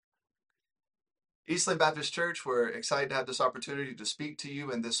Eastland Baptist Church, we're excited to have this opportunity to speak to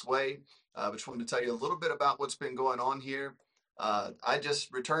you in this way. I just wanted to tell you a little bit about what's been going on here. I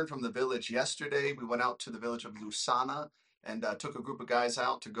just returned from the village yesterday. We went out to the village of Lusana and took a group of guys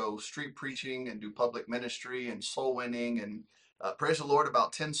out to go street preaching and do public ministry and soul winning. And praise the Lord,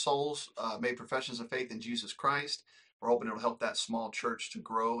 about 10 souls made professions of faith in Jesus Christ. We're hoping it'll help that small church to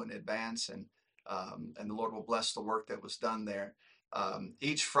grow and advance, and the Lord will bless the work that was done there.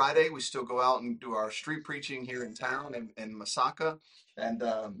 Each Friday, we still go out and do our street preaching here in town in Masaka,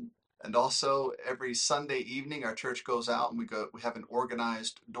 and also every Sunday evening, our church goes out and we have an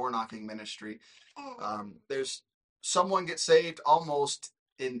organized door knocking ministry. There's someone gets saved almost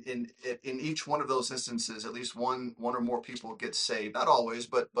in each one of those instances. At least one or more people get saved. Not always,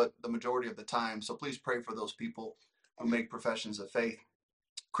 but the majority of the time. So please pray for those people who make professions of faith.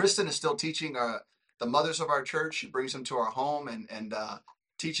 Kristen is still teaching the mothers of our church. She brings them to our home and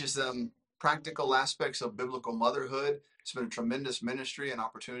teaches them practical aspects of biblical motherhood. It's been a tremendous ministry and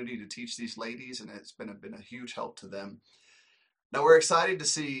opportunity to teach these ladies, and it's been a huge help to them. Now we're excited to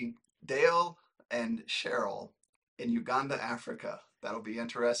see Dale and Cheryl in Uganda, Africa. That'll be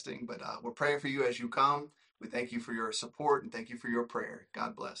interesting, but we're praying for you as you come. We thank you for your support and thank you for your prayer.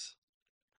 God bless.